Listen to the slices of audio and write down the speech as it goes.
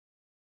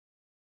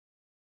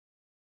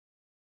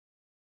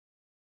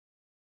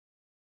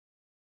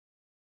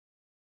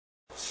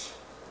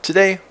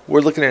Today,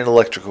 we're looking at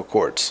electrical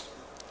cords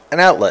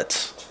and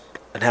outlets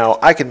and how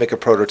I can make a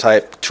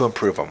prototype to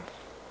improve them.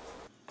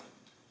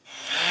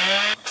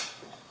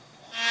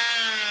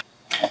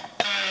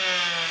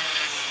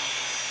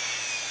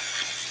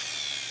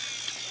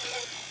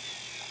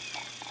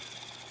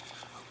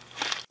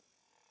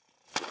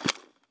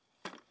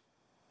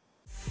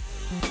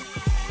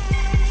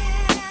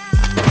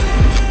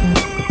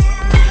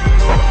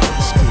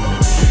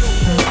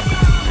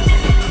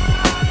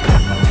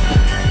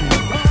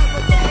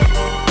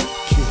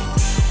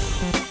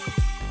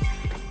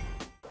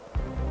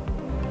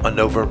 On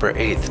November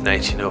 8,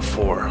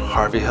 1904,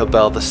 Harvey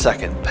Hubbell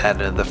II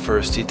patented the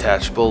first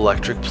detachable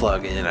electric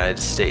plug in the United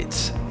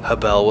States.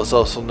 Hubbell was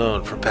also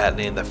known for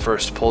patenting the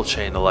first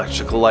pull-chain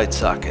electrical light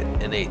socket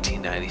in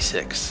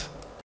 1896.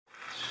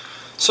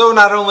 So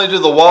not only do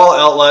the wall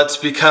outlets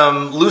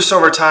become loose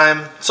over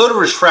time, so do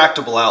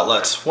retractable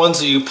outlets, ones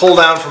that you pull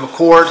down from a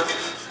cord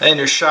in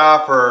your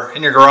shop or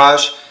in your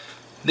garage.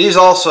 These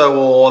also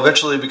will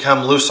eventually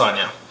become loose on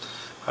you.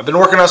 I've been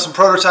working on some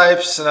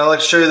prototypes and I'd like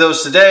to show you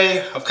those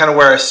today of kind of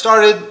where I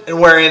started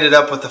and where I ended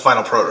up with the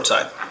final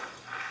prototype.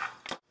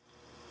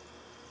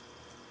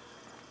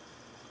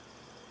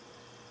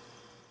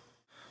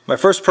 My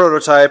first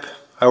prototype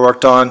I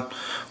worked on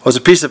was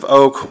a piece of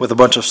oak with a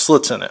bunch of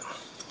slits in it.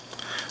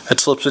 It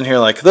slips in here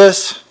like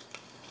this.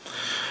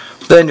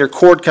 Then your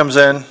cord comes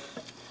in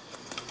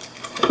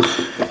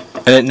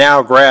and it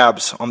now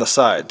grabs on the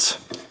sides.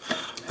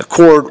 The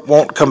cord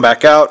won't come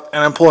back out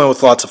and I'm pulling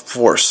with lots of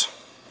force.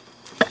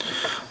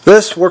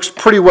 This works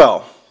pretty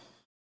well.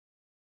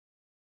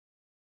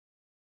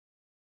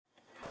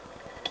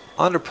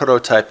 On to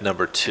prototype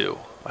number 2.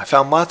 I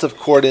found lots of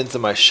cord ends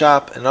in my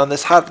shop, and on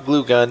this hot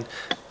glue gun,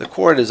 the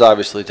cord is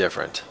obviously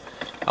different.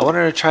 I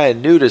wanted to try a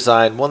new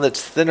design, one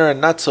that's thinner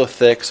and not so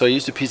thick, so I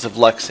used a piece of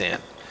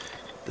Lexan.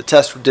 The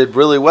test did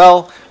really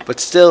well, but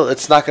still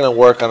it's not going to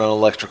work on an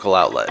electrical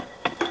outlet.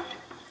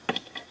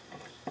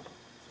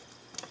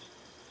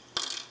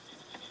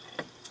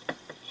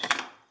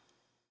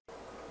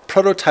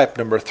 Prototype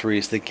number 3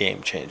 is the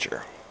game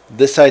changer.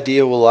 This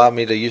idea will allow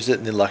me to use it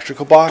in the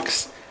electrical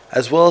box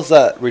as well as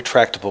that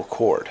retractable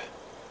cord.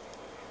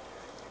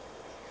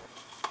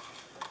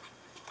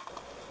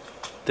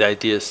 The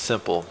idea is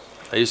simple.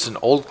 I used an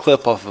old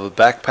clip off of a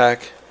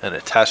backpack and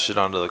attached it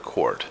onto the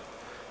cord.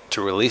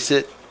 To release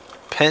it,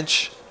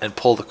 pinch and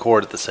pull the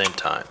cord at the same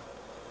time.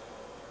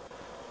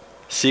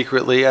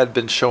 Secretly, I'd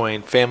been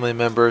showing family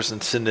members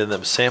and sending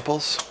them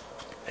samples,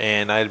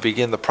 and I'd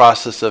begin the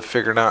process of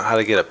figuring out how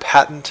to get a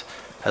patent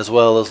as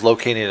well as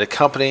locating a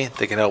company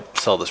that can help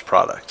sell this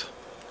product.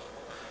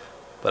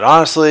 But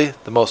honestly,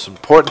 the most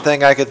important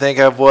thing I could think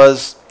of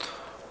was,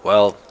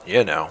 well,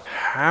 you know,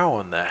 how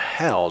in the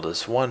hell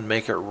does one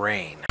make it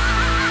rain?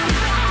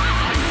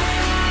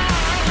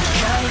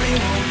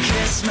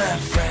 My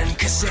friend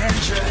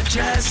Cassandra,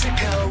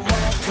 Jessica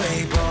won't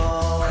play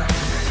ball.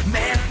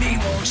 Mandy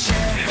won't share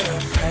her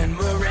friend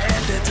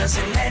Miranda.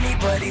 Doesn't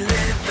anybody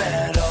live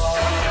at all?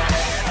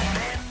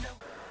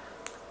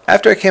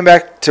 After I came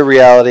back to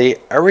reality,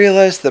 I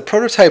realized that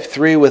prototype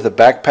 3 with a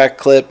backpack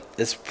clip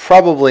is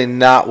probably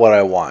not what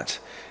I want.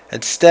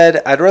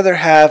 Instead, I'd rather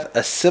have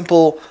a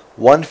simple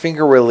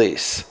one-finger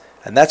release,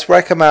 and that's where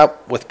I come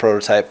out with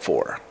prototype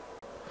 4.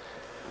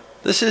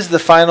 This is the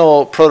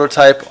final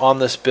prototype on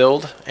this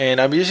build, and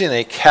I'm using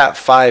a Cat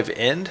 5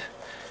 end.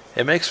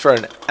 It makes for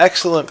an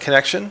excellent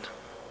connection,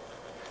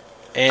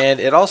 and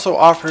it also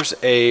offers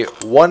a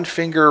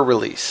one-finger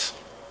release.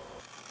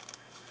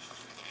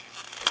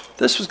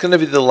 This was going to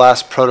be the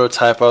last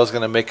prototype I was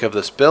going to make of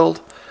this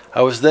build.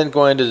 I was then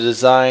going to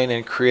design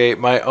and create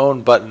my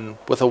own button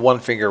with a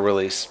one-finger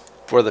release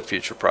for the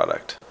future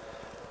product.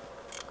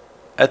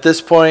 At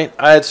this point,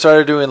 I had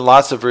started doing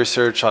lots of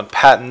research on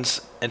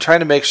patents and trying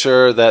to make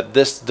sure that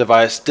this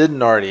device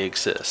didn't already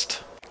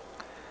exist.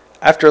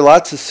 After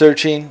lots of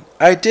searching,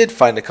 I did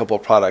find a couple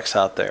products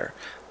out there.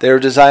 They were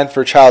designed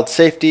for child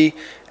safety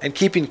and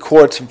keeping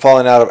cords from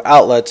falling out of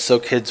outlets so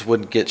kids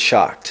wouldn't get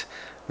shocked.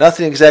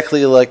 Nothing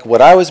exactly like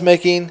what I was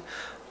making,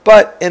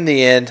 but in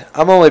the end,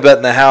 I'm only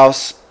betting the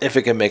house if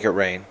it can make it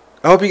rain.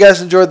 I hope you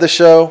guys enjoyed the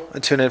show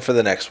and tune in for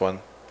the next one.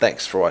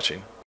 Thanks for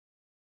watching.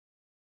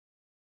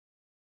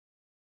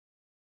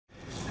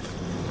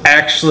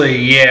 Actually,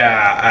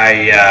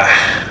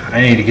 yeah,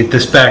 I need to get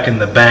this back in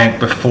the bank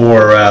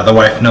before the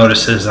wife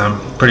notices. I'm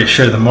pretty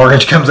sure the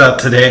mortgage comes out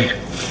today.